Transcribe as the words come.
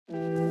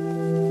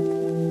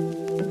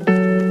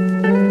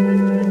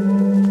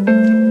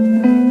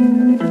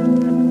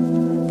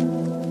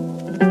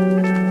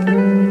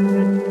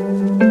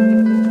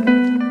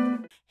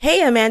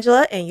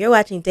Angela, and you're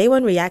watching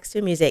DayOne Reacts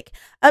to Music.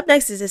 Up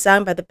next is a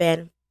song by the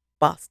band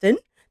Boston.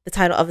 The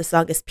title of the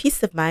song is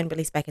Peace of Mind,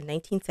 released back in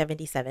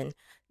 1977.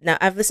 Now,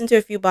 I've listened to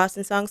a few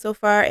Boston songs so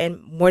far,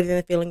 and More Than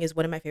a Feeling is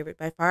one of my favorite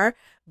by far,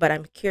 but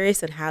I'm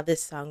curious on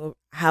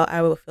how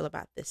I will feel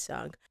about this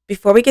song.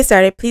 Before we get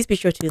started, please be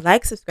sure to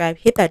like, subscribe,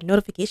 hit that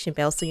notification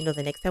bell so you know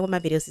the next time when my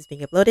videos is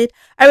being uploaded.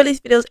 I release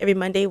videos every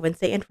Monday,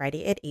 Wednesday, and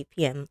Friday at 8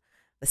 p.m.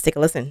 Let's take a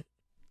listen.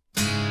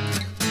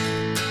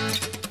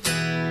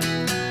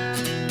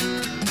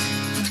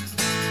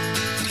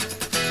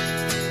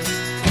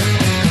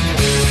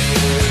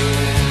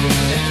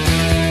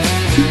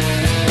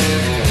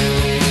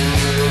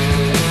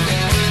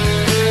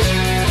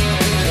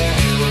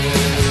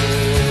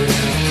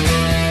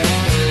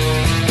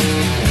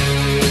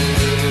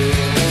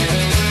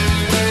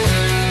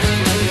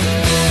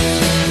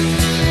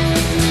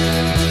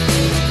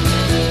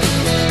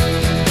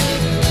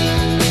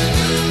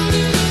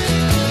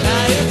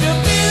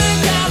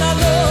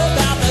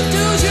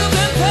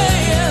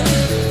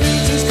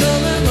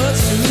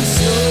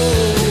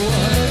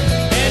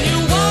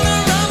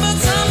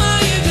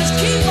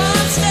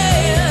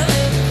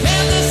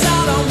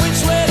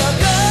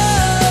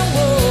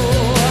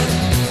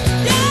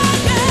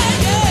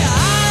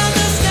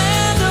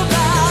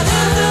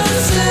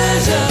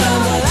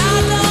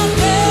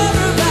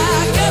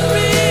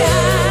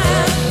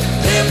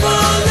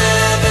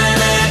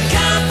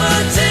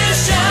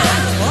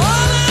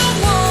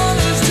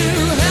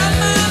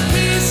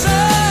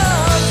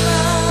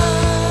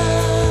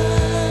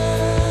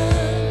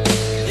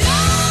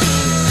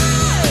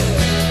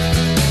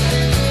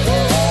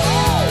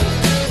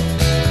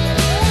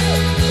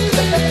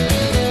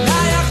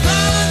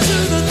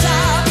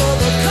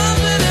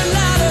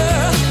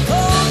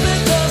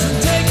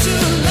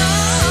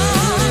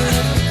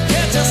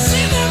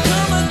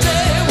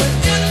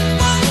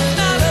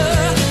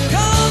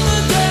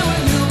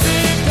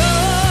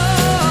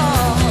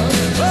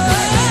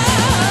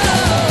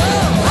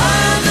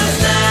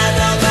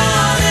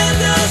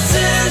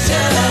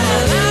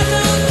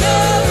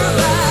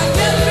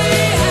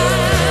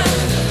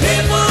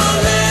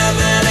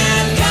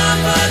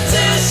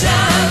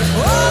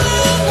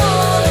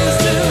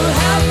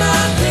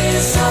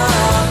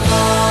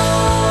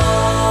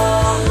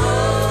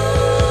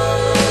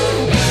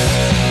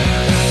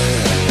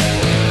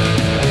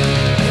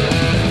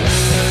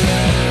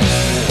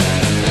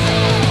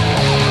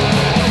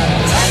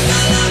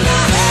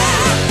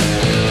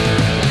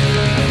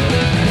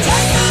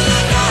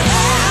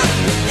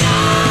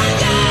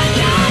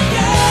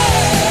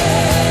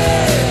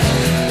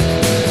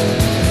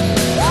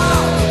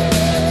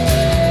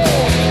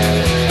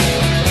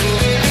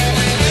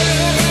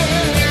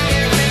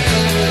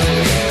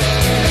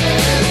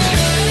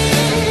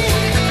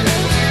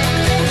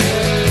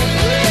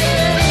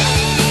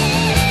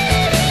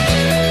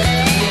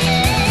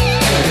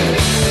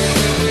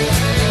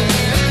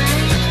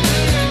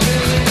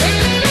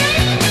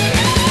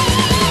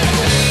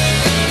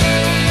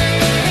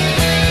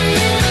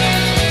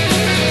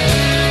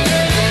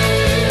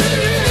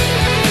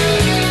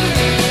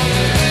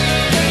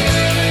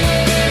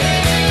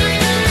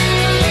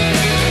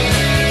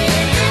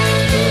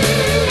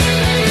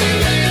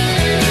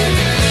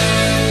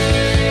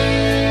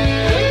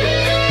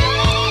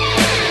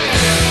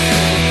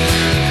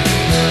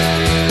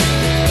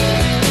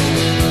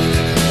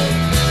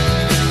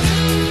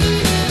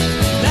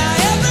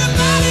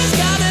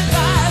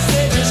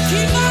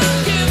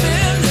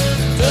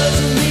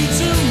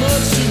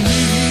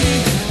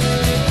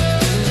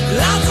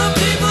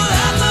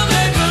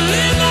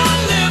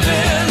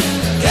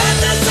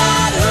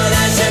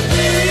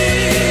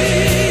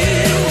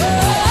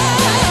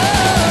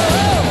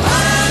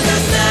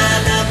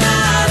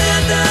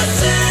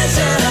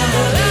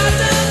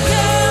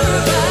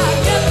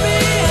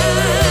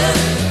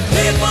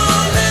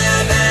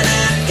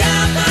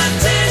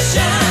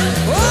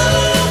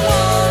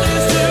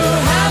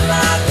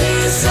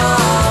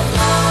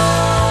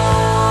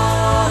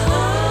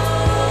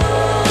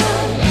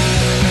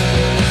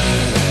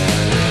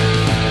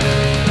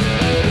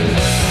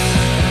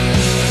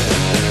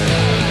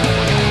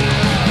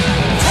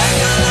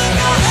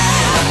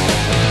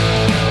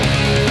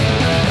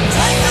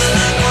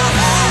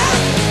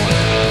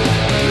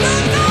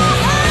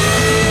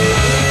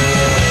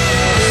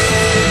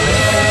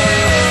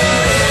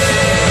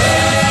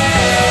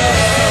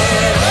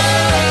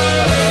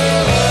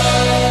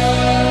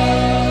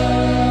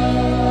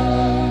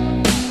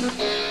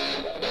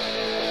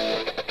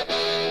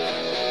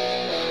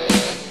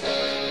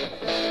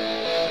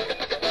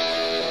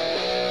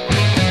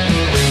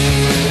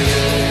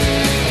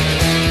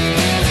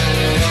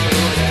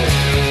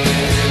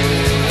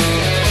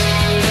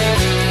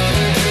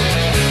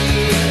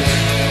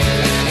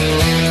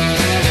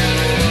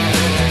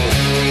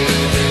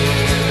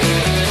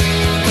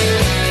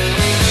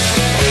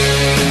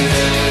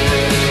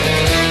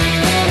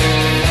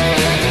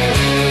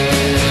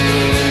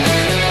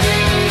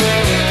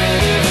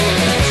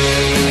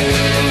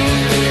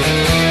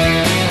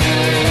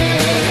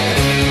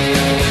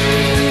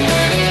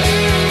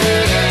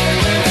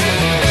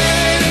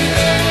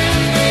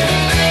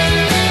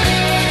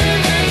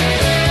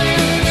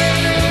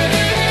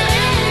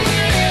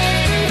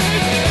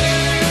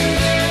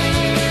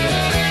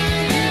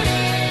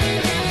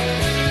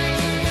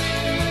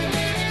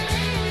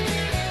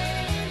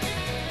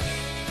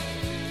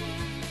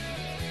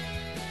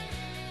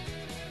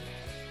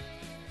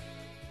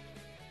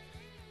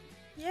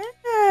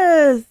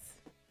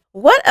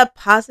 What a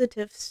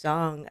positive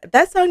song.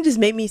 That song just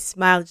made me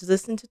smile. Just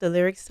listen to the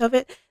lyrics of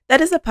it. That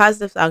is a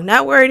positive song.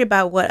 Not worried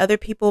about what other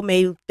people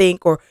may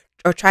think or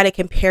try to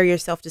compare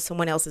yourself to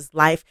someone else's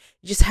life.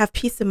 You just have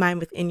peace of mind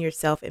within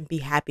yourself and be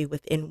happy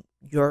within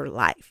your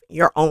life,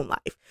 your own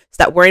life.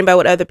 Stop worrying about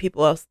what other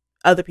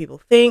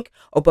people think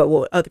or about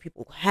what other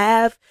people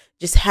have.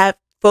 Just have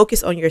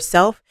focus on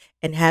yourself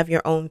and have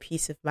your own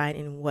peace of mind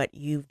in what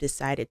you've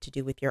decided to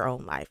do with your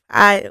own life.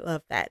 I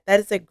love that.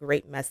 That is a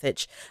great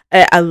message.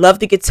 I love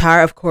the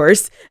guitar, of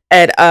course,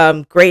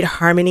 and great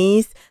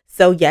harmonies.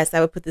 So yes,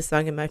 I would put this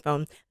song in my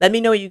phone. Let me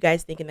know what you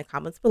guys think in the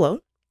comments below.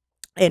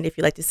 And if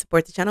you'd like to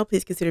support the channel,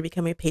 please consider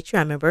becoming a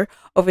Patreon member.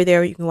 Over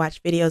there, you can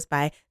watch videos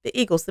by the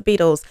Eagles, the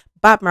Beatles,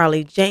 Bob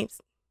Marley, James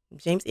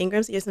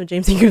Ingram's. There's no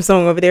James Ingram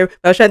song over there.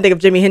 I was trying to think of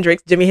Jimi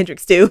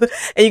Hendrix too.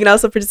 And you can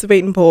also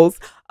participate in polls.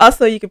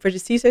 Also, you can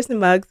purchase t-shirts and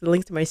mugs. The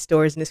link to my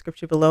store is in the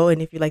description below.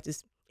 And if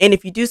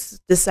you do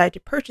decide to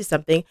purchase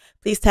something,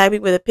 please tag me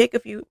with a pic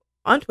of you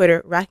on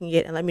Twitter rocking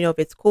it and let me know if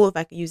it's cool, if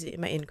I can use it in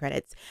my end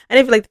credits. And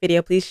if you like the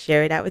video, please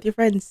share it out with your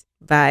friends.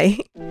 Bye.